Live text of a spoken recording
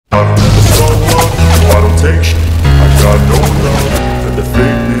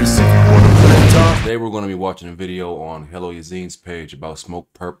going to be watching a video on Hello Yazine's page about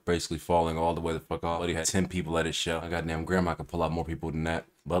SmokePurp basically falling all the way the fuck off. But he had 10 people at his show. I goddamn grandma could pull out more people than that.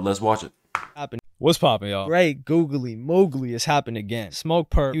 But let's watch it. What's poppin', y'all? Great googly moogly has happened again.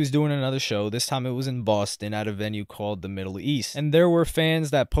 SmokePurp, he was doing another show. This time it was in Boston at a venue called the Middle East. And there were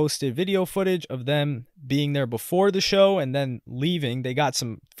fans that posted video footage of them being there before the show and then leaving. They got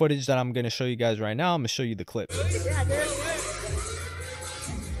some footage that I'm going to show you guys right now. I'm going to show you the clip.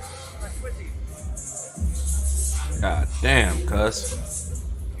 God damn, cuz.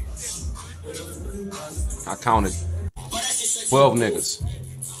 I counted 12 niggas.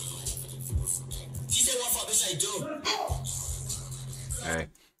 Hey,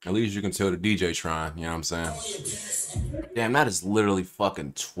 at least you can tell the DJ trying, you know what I'm saying? Damn, that is literally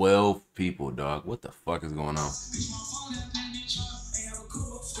fucking 12 people, dog. What the fuck is going on?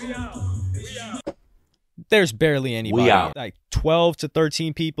 There's barely anybody. Like 12 to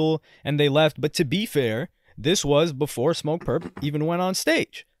 13 people, and they left. But to be fair, this was before SmokePurp even went on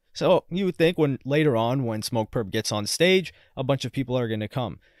stage. So you would think later on when SmokePurp gets on stage, a bunch of people are going to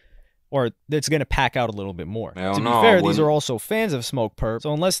come. Or it's going to pack out a little bit more. To be fair, these are also fans of SmokePurp.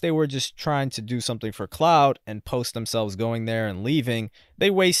 So unless they were just trying to do something for clout and post themselves going there and leaving, they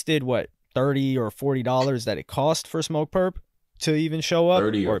wasted, what, $30 or $40 that it cost for SmokePurp to even show up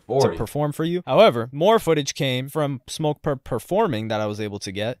or to perform for you. However, more footage came from SmokePurp performing that I was able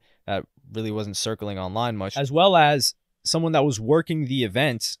to get that really wasn't circling online much, as well as someone that was working the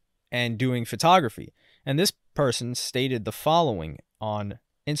events and doing photography. And this person stated the following on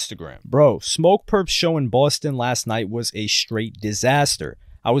Instagram. Bro, SmokePurp's show in Boston last night was a straight disaster.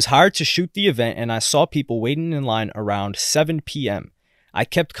 I was hired to shoot the event and I saw people waiting in line around 7 p.m. I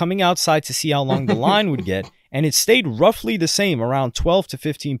kept coming outside to see how long the line would get, and it stayed roughly the same, around 12 to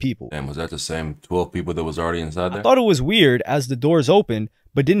 15 people. And was that the same 12 people that was already inside there? I thought it was weird as the doors opened,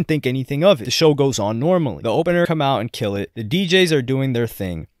 but didn't think anything of it. The show goes on normally. The opener come out and kill it. The DJs are doing their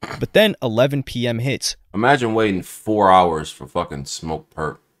thing. But then 11 p.m. hits. Imagine waiting 4 hours for fucking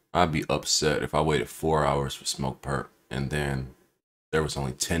SmokePurp. I'd be upset if I waited 4 hours for SmokePurp and then there was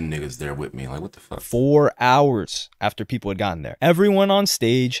only 10 niggas there with me. Like, what the fuck? 4 hours after people had gotten there. Everyone on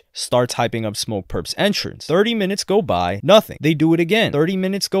stage starts hyping up SmokePurp's entrance. 30 minutes go by, nothing. They do it again. 30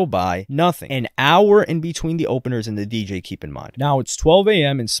 minutes go by, nothing. An hour in between the openers and the DJ, keep in mind. Now it's 12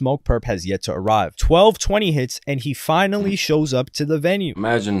 a.m. and SmokePurp has yet to arrive. 12:20 hits and he finally shows up to the venue.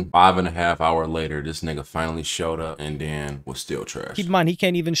 Imagine 5.5 hours later, this nigga finally showed up and then was still trash. Keep in mind, he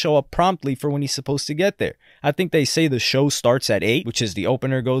can't even show up promptly for when he's supposed to get there. I think they say the show starts at 8, which is the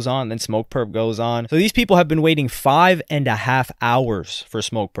opener goes on, then SmokePurp goes on. So these people have been waiting 5.5 hours for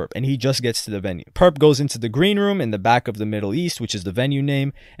SmokePurp, and he just gets to the venue. Perp goes into the green room in the back of the Middle East, which is the venue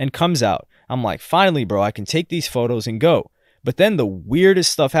name, and comes out. I'm like, finally, bro, I can take these photos and go. But then the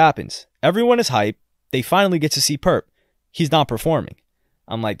weirdest stuff happens. Everyone is hyped. They finally get to see Perp. He's not performing.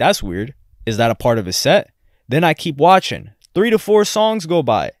 I'm like, that's weird. Is that a part of his set? Then I keep watching. 3 to 4 songs go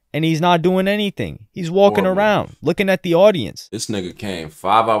by. And he's not doing anything. He's walking around, looking at the audience. This nigga came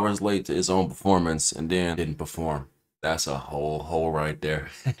 5 hours late to his own performance and then didn't perform. That's a whole hole right there.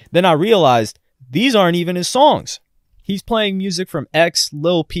 Then I realized these aren't even his songs. He's playing music from X,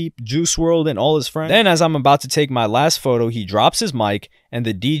 Lil Peep, Juice WRLD, and all his friends. Then as I'm about to take my last photo, he drops his mic and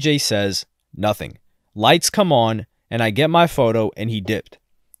the DJ says nothing. Lights come on and I get my photo and he dipped.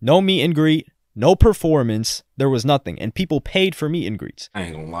 No meet and greet. No performance, there was nothing, and people paid for meet and greets. I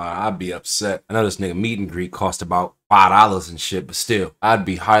ain't gonna lie, I'd be upset. I know this nigga meet and greet cost about $5 and shit, but still, I'd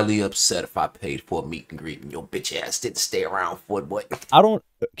be highly upset if I paid for a meet and greet and your bitch ass didn't stay around for it, boy. I don't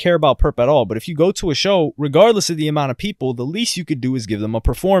care about Perp at all, but if you go to a show, regardless of the amount of people, the least you could do is give them a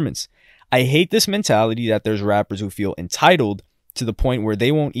performance. I hate this mentality that there's rappers who feel entitled to the point where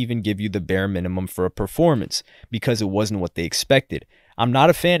they won't even give you the bare minimum for a performance because it wasn't what they expected. I'm not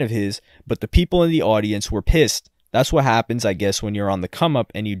a fan of his, but the people in the audience were pissed. That's what happens, I guess, when you're on the come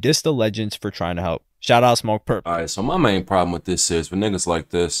up and you diss the legends for trying to help. Shout out SmokePurp. Alright, so my main problem with this is, with niggas like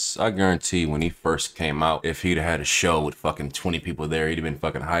this, I guarantee when he first came out, if he'd had a show with fucking 20 people there, he'd have been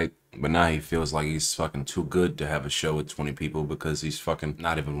fucking hyped. But now he feels like he's fucking too good to have a show with 20 people because he's fucking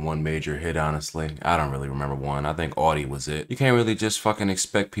not even one major hit, honestly. I don't really remember one. I think Audi was it. You can't really just fucking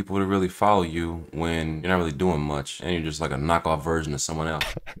expect people to really follow you when you're not really doing much and you're just like a knockoff version of someone else.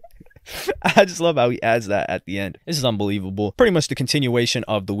 I just love how he adds that at the end. This is unbelievable. Pretty much the continuation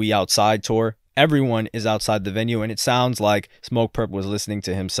of the We Outside tour. Everyone is outside the venue, and it sounds like SmokePurp was listening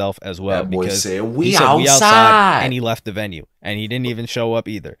to himself as well. That boy because said, he said, we outside, and he left the venue, and he didn't even show up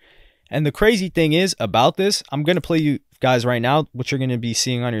either. And the crazy thing is about this, I'm going to play you guys right now. What you're going to be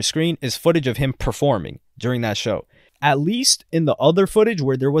seeing on your screen is footage of him performing during that show. At least in the other footage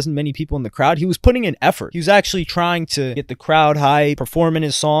where there wasn't many people in the crowd, he was putting in effort. He was actually trying to get the crowd hype, performing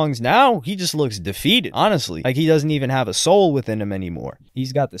his songs. Now he just looks defeated, honestly. Like he doesn't even have a soul within him anymore.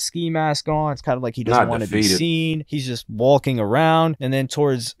 He's got the ski mask on. It's kind of like he doesn't want to be seen. He's just walking around. And then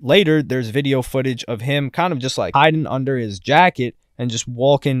towards later, there's video footage of him kind of just like hiding under his jacket and just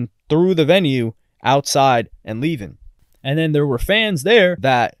walking through the venue outside and leaving. And then there were fans there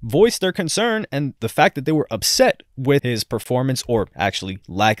that voiced their concern and the fact that they were upset with his performance, or actually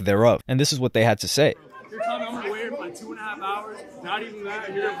lack thereof. And this is what they had to say. You're telling me I'm gonna wait for like 2.5 hours, not even that,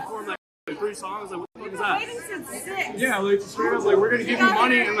 and you're gonna perform like 3 songs? Like, what the fuck is that? Waiting since 6. Yeah, like straight up, like we're gonna give you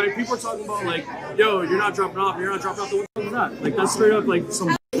money, and like people are talking about like, yo, you're not dropping off, you're not dropping off. What the fuck is that? Like that's straight up like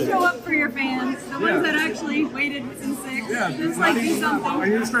some. Show up for your fans, the ones that actually waited since 6. Yeah, just like do something.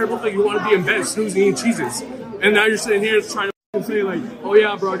 And you're straight up look like you want to be in bed snoozing eating cheeses, and now you're sitting here trying to say like, oh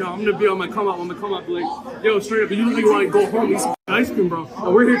yeah, bro, no, I'm gonna be on my come up, like, yo, straight up, you really want to go home, eat some ice cream, bro,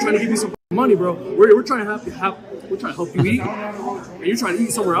 and we're here trying to give you some money, bro. We're trying to help you eat, and you're trying to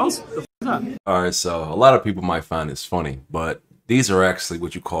eat somewhere else. The f is that? All right, so a lot of people might find this funny, but these are actually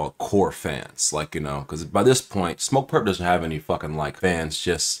what you call core fans, like, you know, because by this point, SmokePurp doesn't have any fucking like fans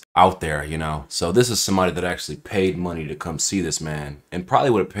just out there, you know. So this is somebody that actually paid money to come see this man, and probably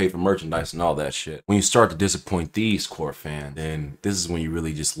would have paid for merchandise and all that shit. When you start to disappoint these core fans, then this is when you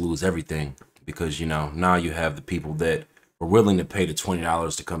really just lose everything, because, you know, now you have the people that were willing to pay the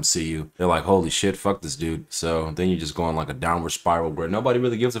 $20 to come see you. They're like, holy shit, fuck this dude. So then you just go on like a downward spiral where nobody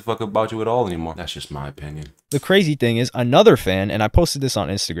really gives a fuck about you at all anymore. That's just my opinion. The crazy thing is, another fan, and I posted this on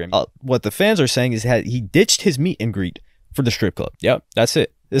Instagram, what the fans are saying is that he ditched his meet and greet for the strip club. Yep, that's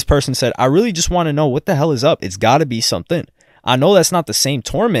it. This person said, I really just want to know what the hell is up. It's got to be something. I know that's not the same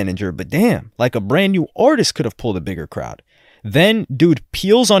tour manager, but damn, like a brand new artist could have pulled a bigger crowd. Then dude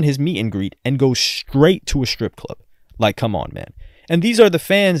peels on his meet and greet and goes straight to a strip club. Like, come on, man. And these are the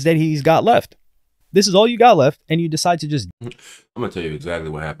fans that he's got left. This is all you got left, and you decide to just... I'm gonna tell you exactly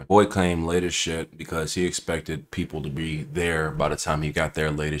what happened. Boy claimed late as shit because he expected people to be there by the time he got there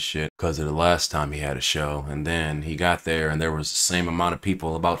late as shit because of the last time he had a show. And then he got there and there was the same amount of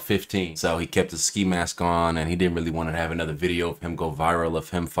people, about 15. So he kept his ski mask on and he didn't really want to have another video of him go viral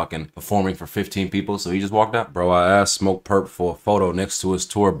of him fucking performing for 15 people. So he just walked out. Bro, I asked SmokePurp for a photo next to his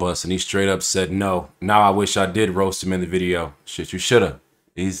tour bus and he straight up said no. Now I wish I did roast him in the video. Shit, you shoulda.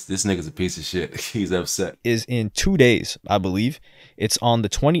 This nigga's a piece of shit. He's upset. Is in 2 days, I believe. It's on the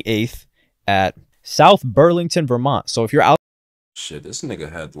 28th at South Burlington, Vermont. So if you're out... Shit, this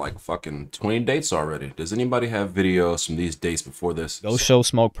nigga had like fucking 20 dates already. Does anybody have videos from these dates before this? Go show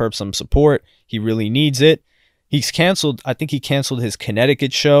SmokePurp some support. He really needs it. He's canceled. I think he canceled his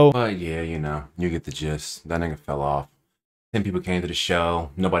Connecticut show. But yeah, you know, you get the gist. That nigga fell off. 10 people came to the show.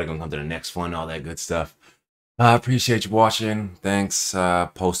 Nobody gonna come to the next one. All that good stuff. I appreciate you watching. Thanks.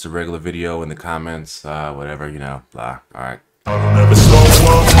 Post a regular video in the comments. Whatever, you know. Blah. All right.